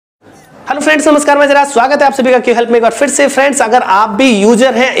Hello friends, नमस्कार, मैं अजयराज। स्वागत है आप सभी का क्यों हेल्प में एक बार फिर से। फ्रेंड्स, अगर आप भी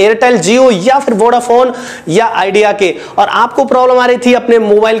यूजर हैं एयरटेल, जियो या फिर वोडाफोन या आइडिया के और आपको प्रॉब्लम आ रही थी अपने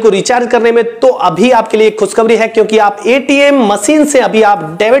मोबाइल को रिचार्ज करने में, तो अभी आपके लिए एक खुशखबरी है, क्योंकि आप एटीएम मशीन से अभी आप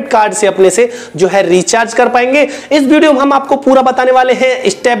डेबिट कार्ड से अपने से जो है रिचार्ज कर पाएंगे। इस वीडियो में हम आपको पूरा बताने वाले हैं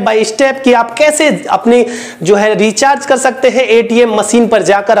स्टेप बाय स्टेप कि आप कैसे अपनी जो है रिचार्ज कर सकते हैं एटीएम मशीन पर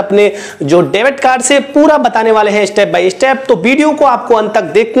जाकर अपने जो डेबिट कार्ड से, पूरा बताने वाले हैं स्टेप बाय स्टेप। तो वीडियो को आपको अंत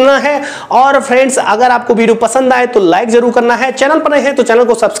तक देखना है। और फ्रेंड्स, अगर आपको वीडियो पसंद आए तो लाइक जरूर करना है, चैनल पर नए हैं तो चैनल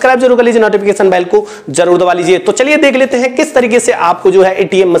को सब्सक्राइब जरूर कर लीजिए, नोटिफिकेशन बेल को जरूर दबा लीजिए। तो चलिए देख लेते हैं किस तरीके से आपको जो है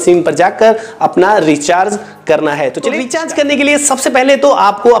एटीएम मशीन पर जाकर अपना रिचार्ज करना है। तो चलिए, रिचार्ज करने के लिए सबसे पहले तो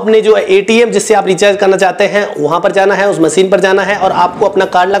आपको अपने जो एटीएम जिससे आप रिचार्ज करना चाहते हैं वहां पर जाना है, उस मशीन पर जाना है और आपको अपना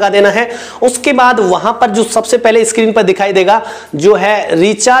कार्ड लगा देना है। उसके बाद वहां पर जो सबसे पहले स्क्रीन पर दिखाई देगा जो है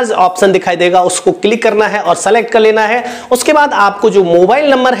रिचार्ज ऑप्शन दिखाई देगा, उसको क्लिक करना है और सेलेक्ट कर लेना है। उसके बाद आपको जो मोबाइल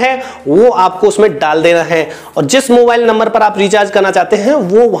नंबर है वो आपको उसमें डाल देना है और जिस मोबाइल नंबर पर आप रिचार्ज करना चाहते हैं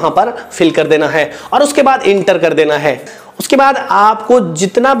वो वहां पर फिल कर देना है और उसके बाद इंटर कर देना है। उसके बाद आपको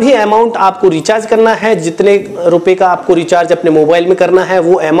जितना भी अमाउंट आपको रिचार्ज करना है, जितने रुपए का आपको रिचार्ज अपने मोबाइल में करना है,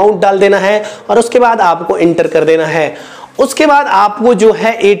 वो अमाउंट डाल देना है और उसके बाद आपको इंटर कर देना है। उसके बाद आपको जो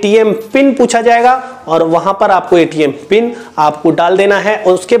है एटीएम पिन पूछा जाएगा और वहां पर आपको एटीएम पिन आपको डाल देना है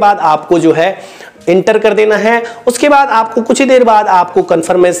और उसके बाद आपको जो है इंटर कर देना है। उसके बाद आपको कुछ ही देर बाद आपको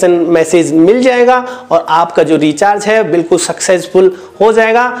कंफर्मेशन मैसेज मिल जाएगा और आपका जो रिचार्ज है बिल्कुल सक्सेसफुल हो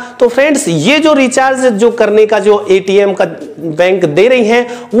जाएगा। तो फ्रेंड्स, ये जो रिचार्ज जो करने का जो एटीएम का बैंक दे रही हैं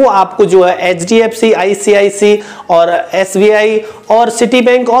वो आपको जो है HDFC, ICICI और SBI और सिटी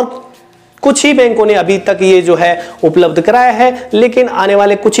बैंक और कुछ ही बैंकों ने अभी तक ये जो है उपलब्ध कराया है, लेकिन आने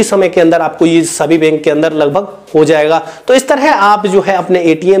वाले कुछ ही समय के अंदर आपको ये सभी बैंक के अंदर लगभग हो जाएगा। तो इस तरह आप जो है अपने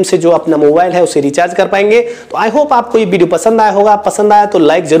एटीएम से जो अपना मोबाइल है उसे रिचार्ज कर पाएंगे। तो आई होप आपको ये वीडियो पसंद आया होगा। पसंद आया तो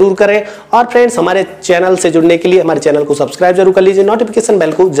लाइक जरूर करें और फ्रेंड्स, हमारे चैनल से जुड़ने के लिए हमारे चैनल को सब्सक्राइब जरूर कर लीजिए, नोटिफिकेशन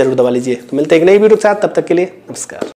बेल को जरूर दबा लीजिए। तो मिलते हैं एक नई वीडियो के साथ, तब तक के लिए नमस्कार।